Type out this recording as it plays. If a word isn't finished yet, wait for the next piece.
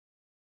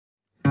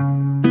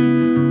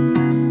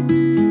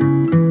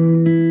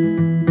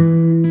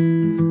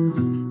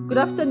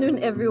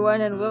afternoon, everyone,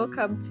 and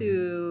welcome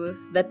to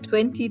the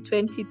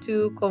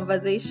 2022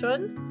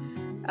 conversation.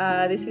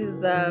 This is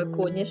the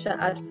Kuonyesha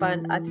Art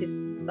Fund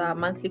Artists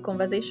Monthly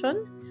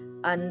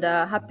Conversation. And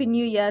Happy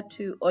New Year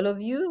to all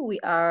of you. We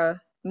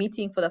are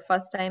meeting for the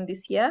first time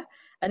this year,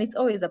 and it's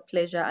always a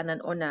pleasure and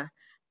an honor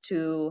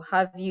to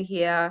have you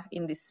here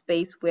in this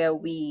space where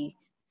we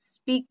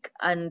speak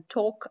and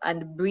talk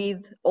and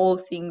breathe all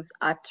things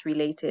art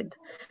related.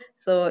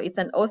 So it's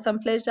an awesome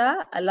pleasure.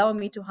 Allow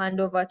me to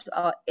hand over to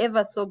our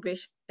ever so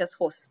gracious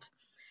host,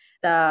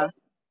 the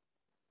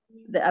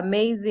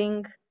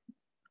amazing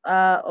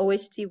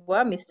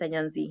OHT-wa, Mr.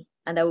 Nyanzi,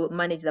 and I will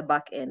manage the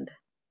back end.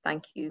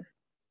 Thank you.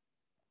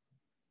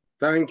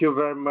 Thank you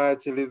very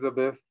much,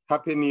 Elizabeth.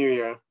 Happy New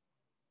Year.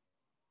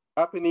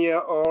 Happy New Year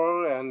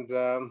all, and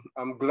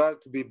I'm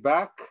glad to be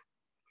back.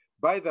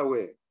 By the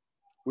way,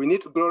 we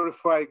need to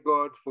glorify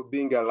God for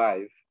being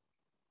alive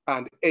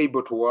and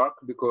able to work,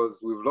 because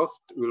we lost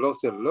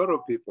a lot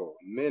of people,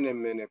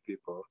 many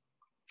people,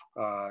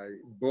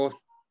 both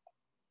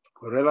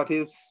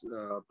relatives,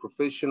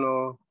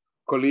 professional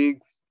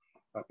colleagues,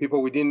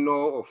 people we didn't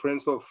know, or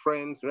friends of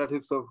friends,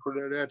 relatives of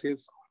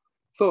relatives.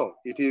 So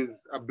it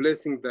is a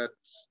blessing that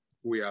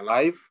we are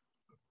alive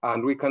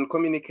and we can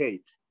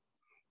communicate.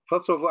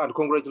 First of all, and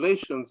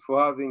congratulations for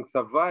having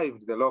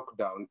survived the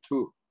lockdown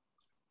too.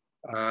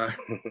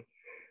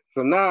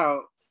 So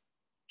now,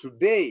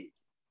 today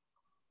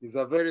is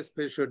a very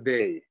special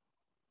day.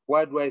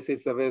 Why do I say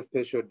it's a very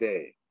special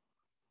day?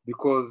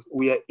 Because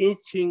we are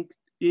inching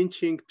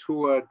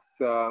towards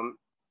the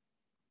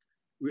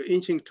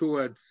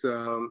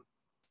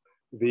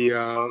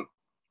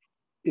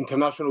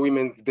International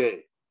Women's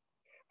Day,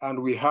 and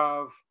we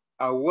have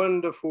a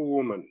wonderful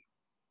woman.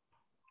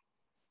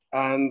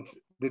 And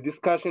the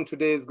discussion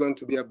today is going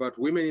to be about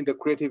women in the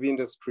creative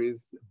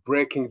industries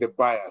breaking the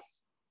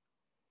bias.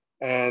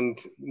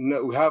 And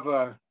we have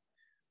a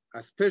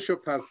special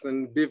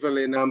person,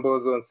 Beverley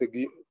Nambozo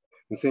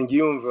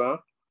Nsengiyunva,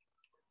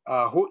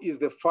 who is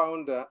the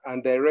founder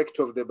and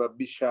director of the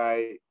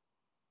Babishai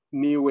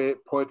Niwe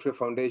Poetry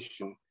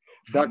Foundation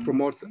that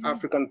promotes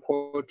African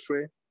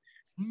poetry.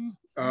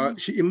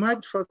 She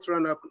emerged first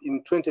run-up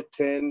in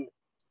 2010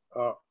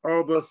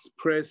 Urban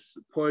Press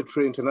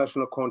Poetry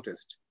International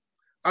Contest,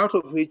 out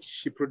of which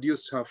she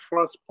produced her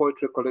first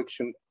poetry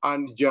collection,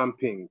 And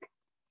Jumping.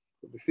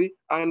 You see,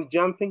 And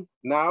Jumping,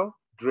 now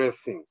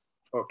dressing.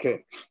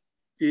 Okay.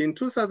 In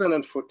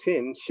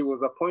 2014, she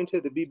was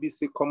appointed the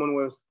BBC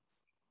Commonwealth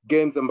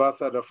Games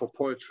Ambassador for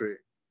Poetry,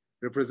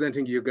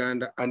 representing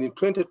Uganda, and in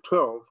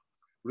 2012,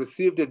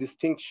 received a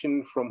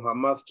distinction from her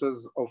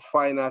Masters of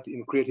Fine Art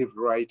in Creative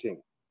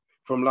Writing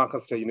from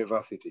Lancaster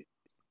University.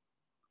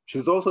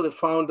 She's also the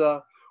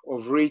founder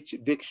of Rich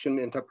Diction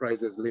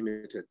Enterprises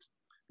Limited,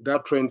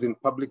 that trains in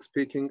public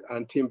speaking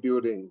and team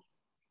building.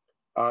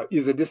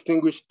 Is a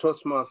distinguished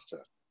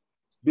Toastmaster.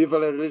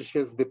 Beverley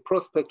relishes the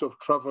prospect of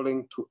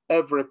traveling to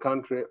every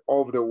country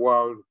of the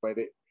world by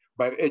the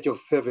age of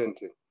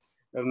 70.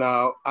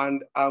 Now,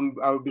 and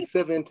I'll be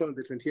 70 on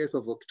the 28th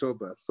of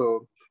October.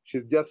 So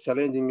she's just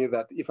challenging me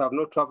that if I've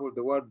not traveled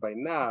the world by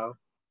now,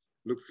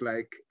 looks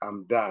like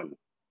I'm done.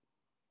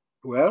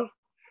 Well,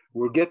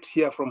 we'll get to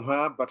hear from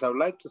her, but I would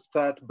like to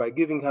start by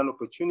giving her an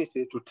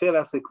opportunity to tell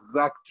us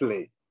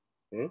exactly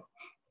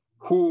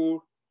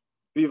who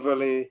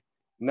Beverley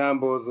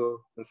Nambozo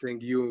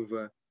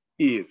Nsengiyunva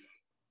is.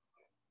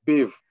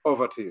 Bev,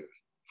 over to you.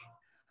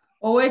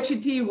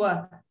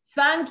 OHT-wa,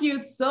 thank you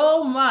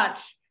so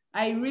much.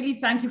 I really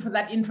thank you for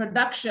that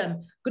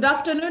introduction. Good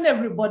afternoon,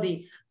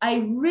 everybody. I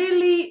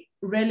really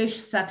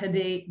relish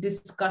Saturday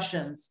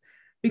discussions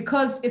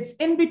because it's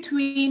in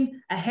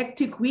between a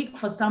hectic week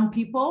for some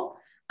people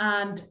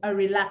and a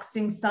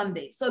relaxing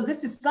Sunday. So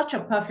this is such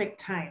a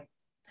perfect time.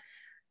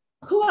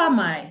 Who am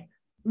I?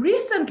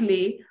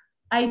 Recently,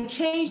 I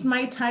changed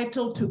my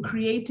title to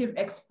Creative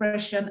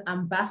Expression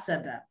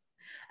Ambassador.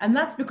 And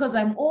that's because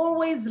I'm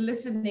always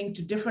listening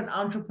to different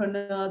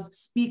entrepreneurs,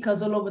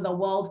 speakers all over the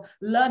world,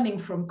 learning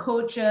from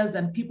coaches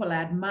and people I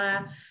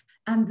admire.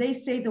 And they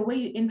say the way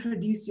you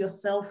introduce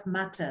yourself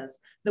matters.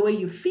 The way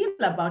you feel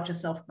about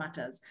yourself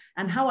matters.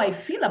 And how I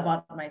feel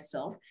about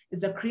myself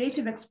is a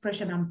creative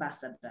expression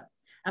ambassador.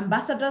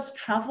 Ambassadors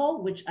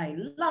travel, which I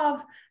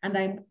love, and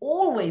I'm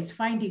always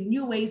finding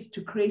new ways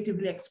to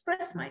creatively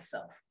express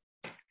myself.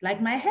 Like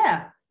my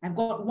hair, I've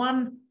got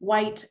one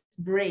white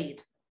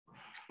braid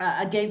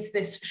against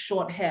this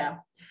short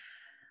hair.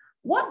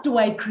 What do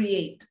I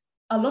create?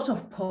 A lot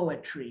of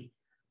poetry.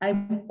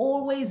 I'm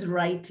always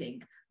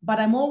writing, but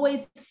I'm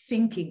always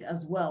thinking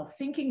as well,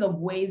 thinking of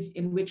ways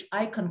in which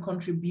I can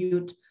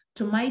contribute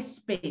to my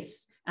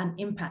space and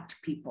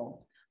impact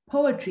people.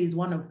 Poetry is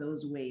one of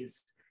those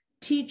ways.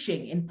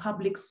 Teaching in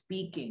public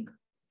speaking,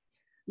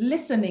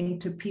 listening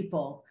to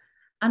people,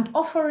 and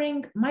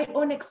offering my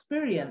own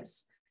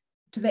experience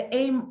to the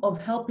aim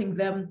of helping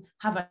them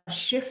have a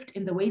shift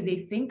in the way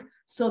they think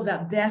so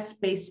that their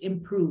space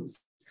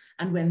improves.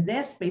 And when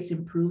their space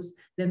improves,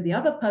 then the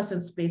other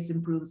person's space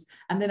improves,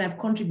 and then I've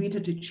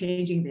contributed to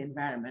changing the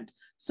environment.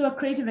 So a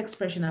creative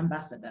expression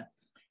ambassador.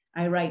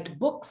 I write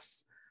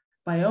books,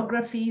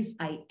 biographies,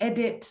 I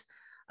edit.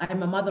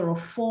 I'm a mother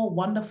of 4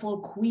 wonderful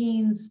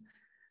queens,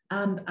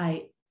 and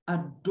I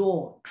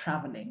adore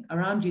traveling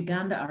around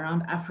Uganda,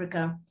 around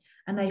Africa.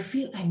 And I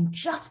feel I'm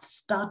just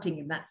starting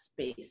in that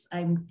space.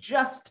 I'm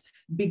just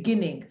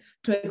beginning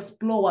to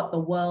explore what the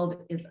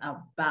world is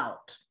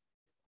about.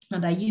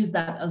 And I use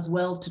that as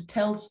well to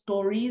tell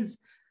stories,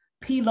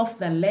 peel off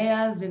the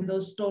layers in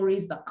those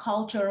stories, the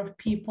culture of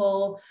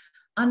people,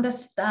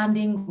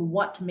 understanding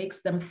what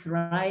makes them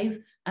thrive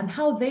and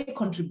how they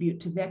contribute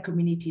to their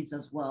communities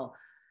as well.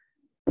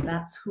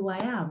 That's who I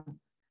am.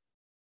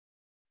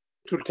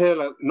 To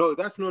tell us, no,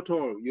 that's not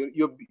all.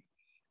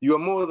 You're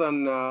more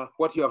than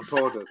what you have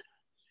told us.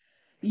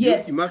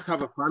 Yes. You must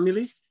have a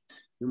family.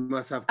 You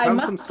must have come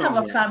from somewhere.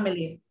 I must have a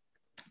family.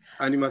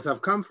 And you must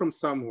have come from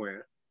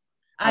somewhere.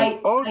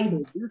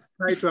 This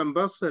title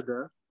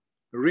ambassador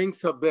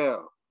rings a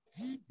bell.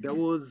 There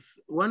was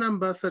one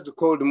ambassador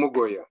called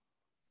Mugoya.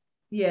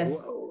 Yes.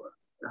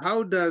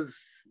 How does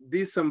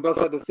this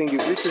ambassador thing,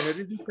 is it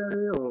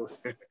hereditary or?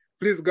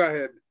 Please go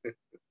ahead.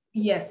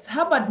 Yes,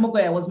 Herbert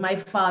Mugoya was my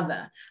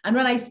father. And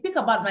when I speak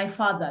about my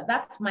father,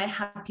 that's my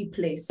happy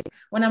place.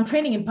 When I'm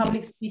training in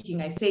public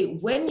speaking, I say,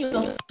 when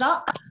you're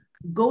stuck,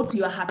 go to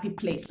your happy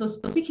place. So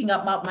speaking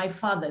about my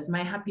father is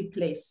my happy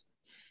place.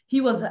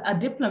 He was a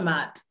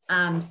diplomat,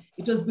 and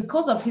it was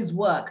because of his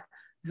work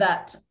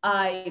that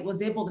I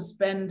was able to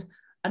spend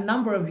a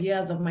number of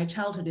years of my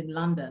childhood in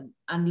London.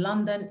 And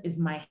London is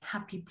my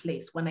happy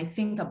place. When I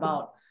think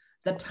about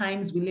the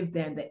times we lived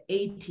there in the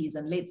 80s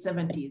and late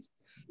 70s,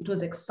 it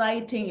was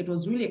exciting. It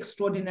was really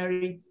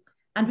extraordinary.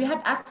 And we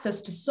had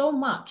access to so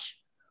much.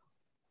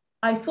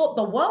 I thought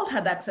the world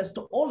had access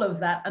to all of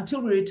that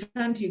until we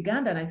returned to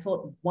Uganda. And I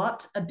thought,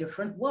 what a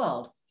different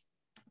world.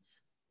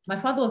 My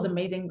father was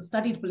amazing,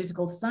 studied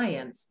political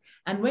science.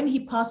 And when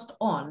he passed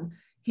on,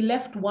 he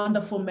left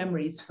wonderful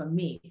memories for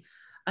me.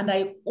 And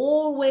I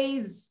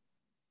always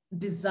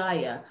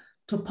desire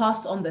to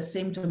pass on the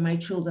same to my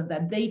children,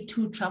 that they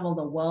too travel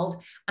the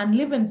world and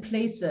live in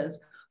places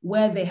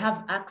where they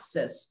have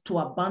access to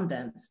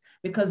abundance,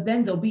 because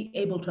then they'll be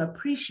able to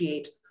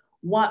appreciate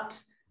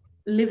what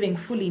living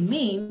fully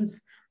means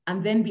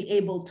and then be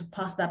able to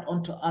pass that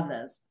on to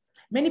others.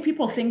 Many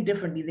people think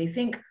differently. They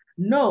think,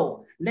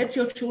 no, let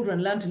your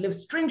children learn to live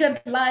stringent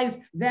lives,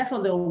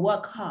 therefore they'll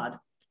work hard.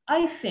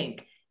 I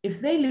think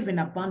if they live in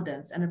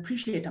abundance and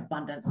appreciate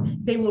abundance,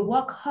 they will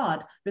work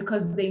hard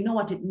because they know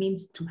what it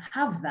means to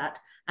have that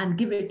and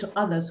give it to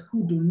others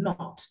who do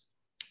not.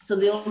 So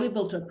they'll be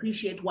able to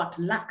appreciate what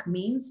lack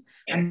means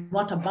and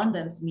what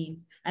abundance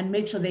means and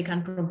make sure they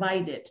can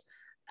provide it.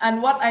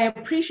 And what I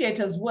appreciate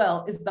as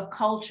well is the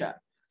culture.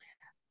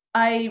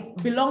 I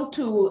belong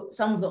to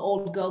some of the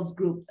old girls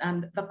groups,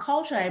 and the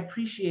culture I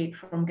appreciate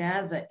from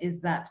Gaza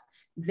is that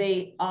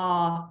they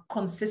are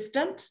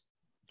consistent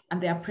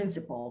and they are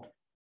principled.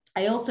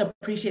 I also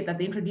appreciate that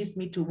they introduced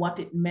me to what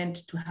it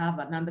meant to have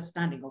an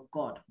understanding of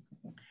God.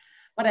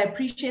 What I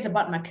appreciate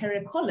about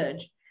Makerere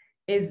College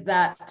is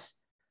that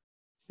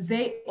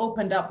they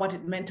opened up what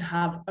it meant to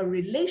have a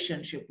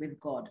relationship with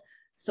God.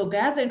 So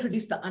Gaza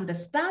introduced the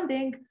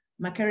understanding,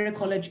 Makerere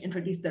College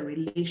introduced the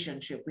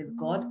relationship with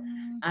God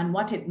and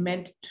what it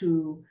meant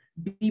to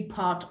be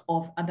part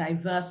of a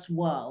diverse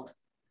world.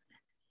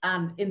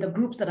 And in the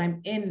groups that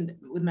I'm in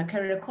with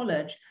Makerere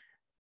College,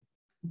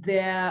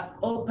 they're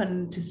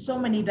open to so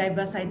many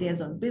diverse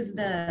ideas on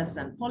business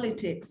and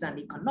politics and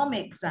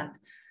economics and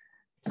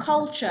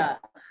culture.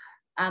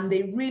 And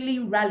they really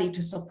rally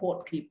to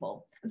support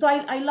people. And so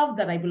I love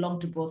that I belong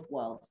to both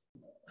worlds.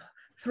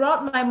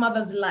 Throughout my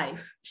mother's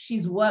life,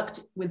 she's worked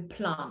with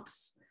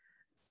plants.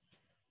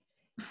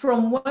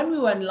 From when we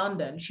were in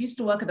London, she used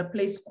to work at a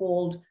place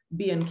called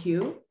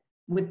B&Q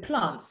with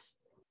plants.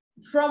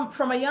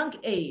 From a young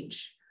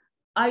age,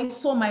 I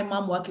saw my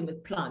mom working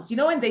with plants. You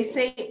know, when they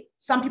say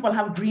some people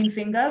have green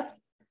fingers,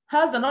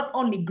 hers are not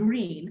only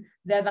green,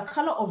 they're the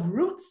color of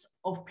roots,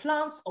 of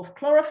plants, of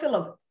chlorophyll,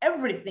 of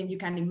everything you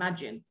can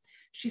imagine.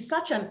 She's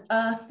such an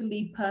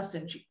earthly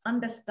person. She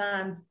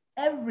understands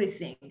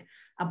everything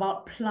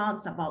about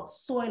plants, about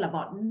soil,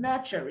 about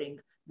nurturing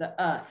the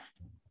earth.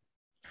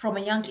 From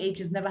a young age,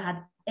 she's never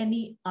had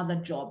any other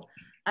job.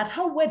 At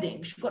her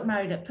wedding, she got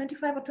married at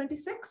 25 or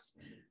 26.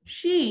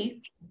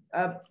 She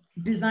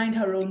designed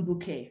her own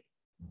bouquet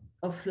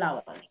of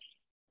flowers.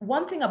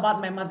 One thing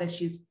about my mother,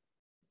 she's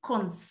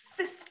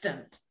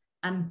consistent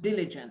and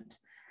diligent.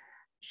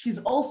 She's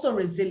also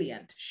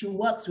resilient. She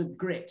works with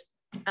grit.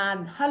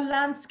 And her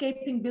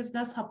landscaping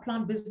business, her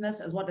plant business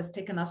is what has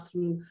taken us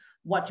through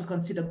what you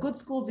consider good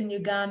schools in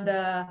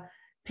Uganda,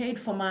 paid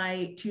for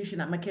my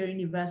tuition at Makerere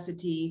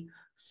University,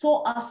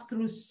 saw us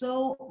through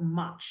so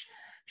much.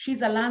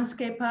 She's a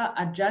landscaper,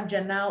 a judge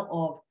now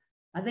of,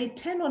 are they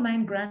 10 or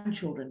 9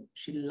 grandchildren?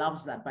 She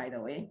loves that, by the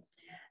way.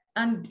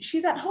 And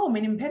she's at home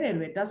in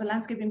Impererwe, does a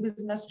landscaping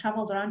business,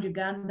 travels around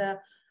Uganda,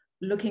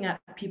 looking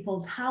at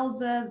people's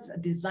houses,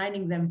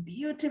 designing them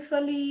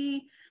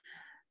beautifully.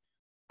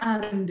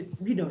 And,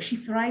 you know, she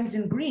thrives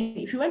in green.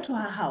 If you went to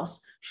her house,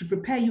 she'd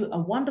prepare you a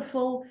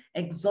wonderful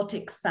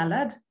exotic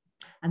salad.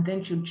 And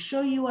then she'd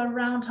show you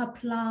around her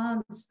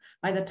plants.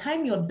 By the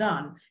time you're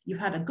done, you've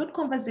had a good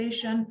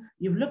conversation,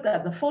 you've looked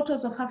at the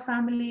photos of her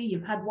family,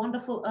 you've had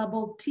wonderful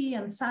herbal tea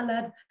and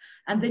salad,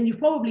 and then you've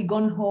probably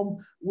gone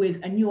home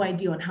with a new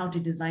idea on how to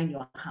design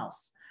your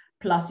house.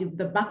 Plus,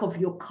 the back of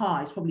your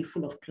car is probably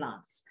full of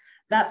plants.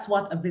 That's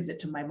what a visit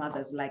to my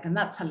mother's like, and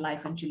that's her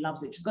life, and she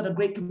loves it. She's got a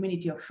great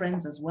community of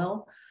friends as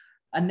well,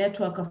 a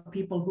network of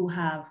people who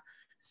have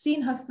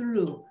seen her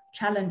through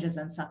challenges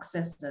and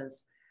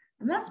successes.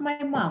 And that's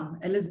my mom,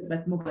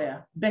 Elizabeth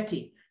Mugoya,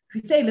 Betty. If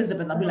you say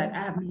Elizabeth, I'll be like, I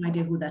have no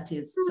idea who that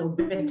is. So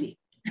Betty.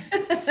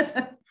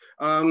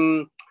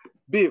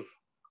 Biv.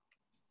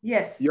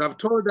 Yes. You have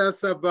told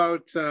us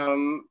about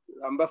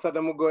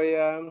Ambassador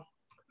Mugoya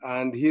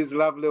and his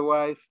lovely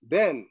wife.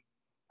 Then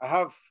I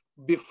have,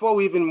 before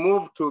we even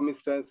move to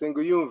Mr.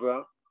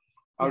 Nsengiyunva,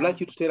 I would like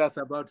you to tell us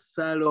about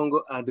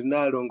Salongo and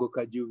Nalongo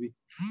Kajubi.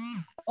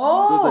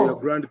 Oh. Those are your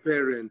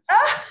grandparents.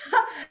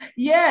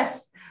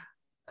 Yes.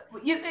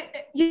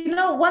 You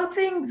know, one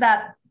thing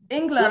that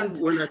England...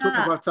 When I talk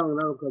about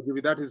Salongo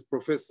Kajubi, that is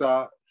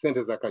Professor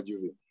Senteza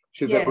Kajubi.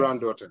 She's a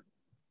granddaughter.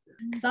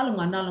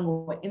 Salongo and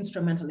Nalongo were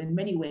instrumental in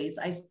many ways.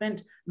 I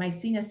spent my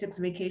senior sixth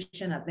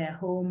vacation at their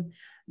home.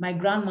 My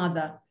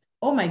grandmother,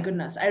 oh my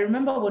goodness, I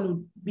remember when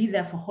we'd be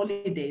there for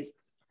holidays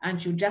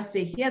and she would just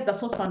say, here's the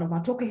saucepan of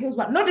matoke, here's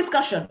what, no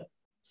discussion.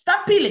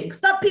 Start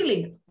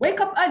peeling, wake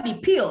up early,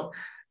 peel,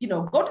 you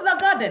know, go to the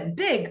garden,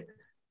 dig.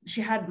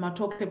 She had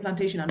matoke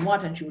plantation and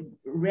what, and she would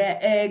rear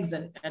eggs,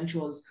 and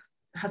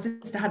her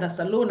sister had a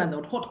salon and they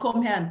would hot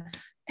comb her, and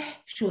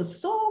she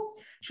was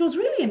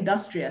really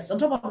industrious. On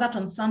top of that,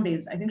 on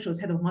Sundays, I think she was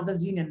head of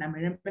Mothers Union,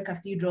 Namirembe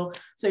Cathedral.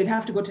 So you'd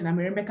have to go to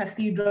Namirembe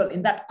Cathedral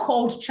in that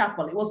cold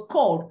chapel. It was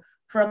cold.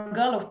 For a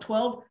girl of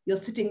 12, you're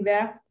sitting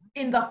there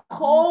in the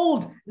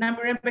cold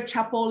Namirembe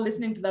Chapel,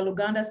 listening to the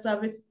Luganda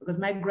service, because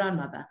my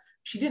grandmother,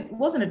 it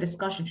wasn't a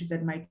discussion. She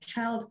said, my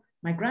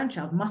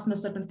grandchild must know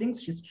certain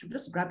things. She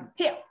just grabbed,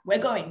 here, we're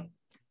going.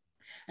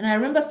 And I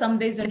remember some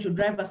days when she would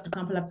drive us to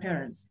Kampala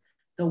Parents,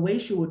 the way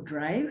she would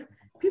drive,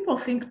 people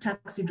think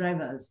taxi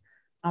drivers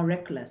are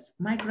reckless.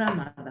 My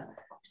grandmother,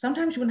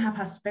 sometimes she wouldn't have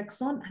her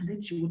specs on, and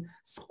then she would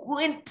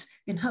squint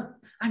in her,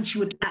 and she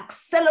would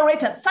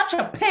accelerate at such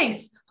a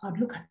pace. I'd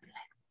look at me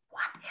like,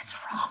 what is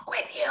wrong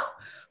with you?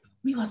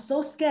 We were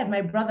so scared,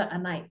 my brother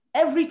and I.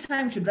 Every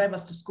time she'd drive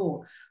us to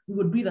school, we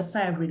would breathe a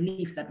sigh of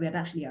relief that we had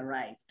actually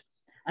arrived.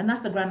 And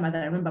that's the grandmother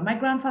I remember. My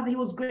grandfather, he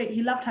was great.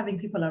 He loved having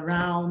people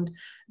around.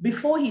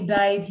 Before he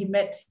died, he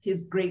met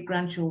his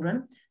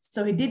great-grandchildren.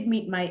 So he did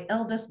meet my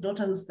eldest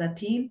daughter, who's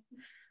 13,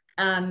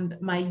 and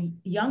my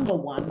younger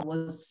one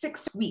was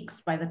 6 weeks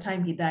by the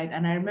time he died.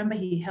 And I remember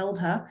he held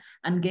her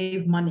and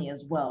gave money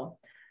as well.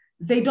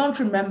 They don't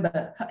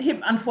remember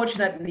him,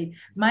 unfortunately.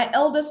 My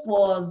eldest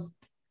was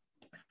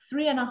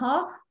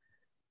 3.5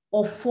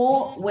 or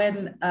 4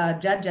 when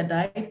Jaja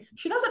died.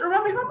 She doesn't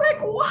remember him. I'm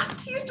like, what?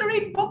 He used to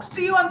read books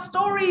to you and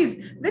stories.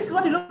 This is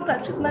what he looked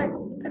like. She's like,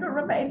 I don't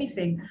remember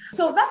anything.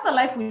 So that's the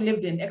life we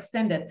lived in,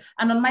 extended.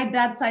 And on my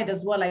dad's side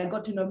as well, I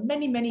got to know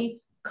many, many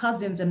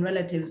cousins and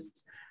relatives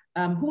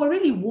who were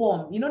really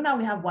warm. You know, now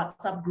we have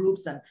WhatsApp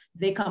groups and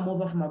they come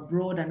over from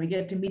abroad and we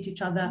get to meet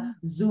each other,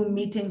 Zoom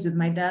meetings with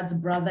my dad's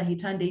brother. He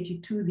turned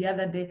 82 the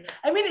other day.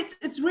 I mean,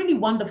 it's really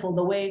wonderful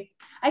the way,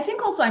 I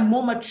think also I'm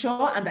more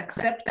mature and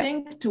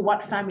accepting to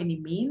what family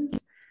means.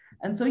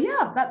 And so,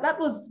 yeah, that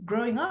was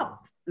growing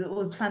up. It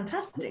was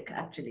fantastic,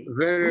 actually.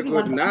 Very really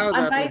good. Now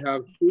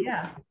that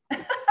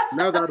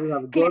we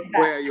have got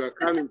where you are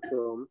coming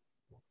from,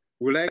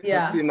 we like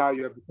to see now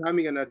you're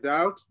becoming an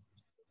adult.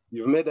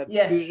 You've made a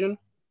decision.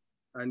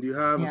 And you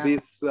have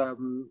this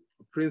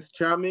Prince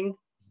Charming,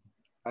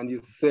 and you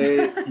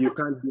say you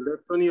can't be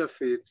left on your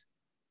feet.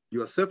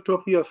 You accept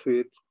off your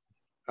feet,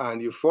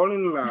 and you fall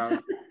in love.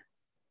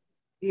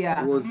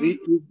 I will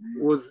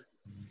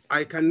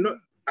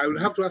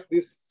have to ask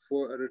this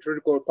for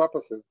rhetorical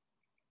purposes.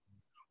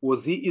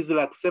 Was he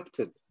easily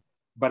accepted?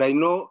 But I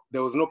know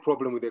there was no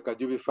problem with the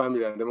Kajubi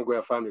family and the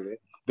Mugoya family,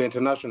 the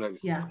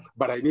internationalists. Yeah.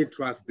 But I need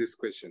to ask this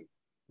question.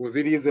 Was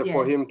it easy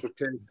for him to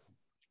take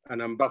an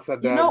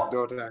ambassador's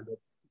daughter?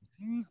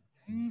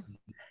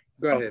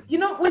 Go ahead. You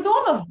know, with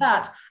all of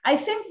that, I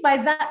think by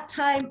that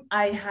time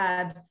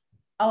I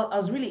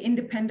was really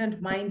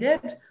independent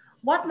minded.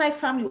 What my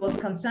family was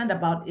concerned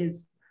about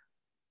is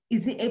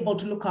he able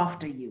to look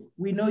after you?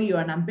 We know you're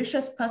an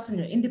ambitious person,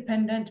 you're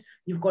independent,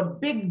 you've got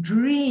big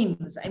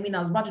dreams. I mean, I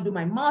was about to do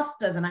my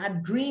master's and I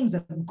had dreams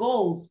and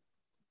goals,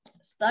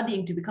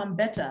 studying to become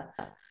better.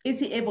 Is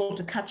he able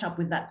to catch up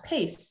with that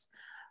pace?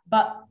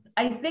 But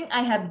I think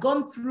I had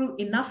gone through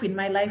enough in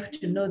my life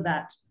to know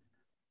that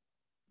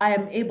I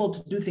am able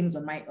to do things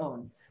on my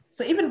own.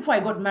 So even before I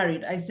got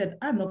married, I said,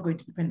 I'm not going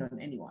to depend on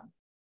anyone.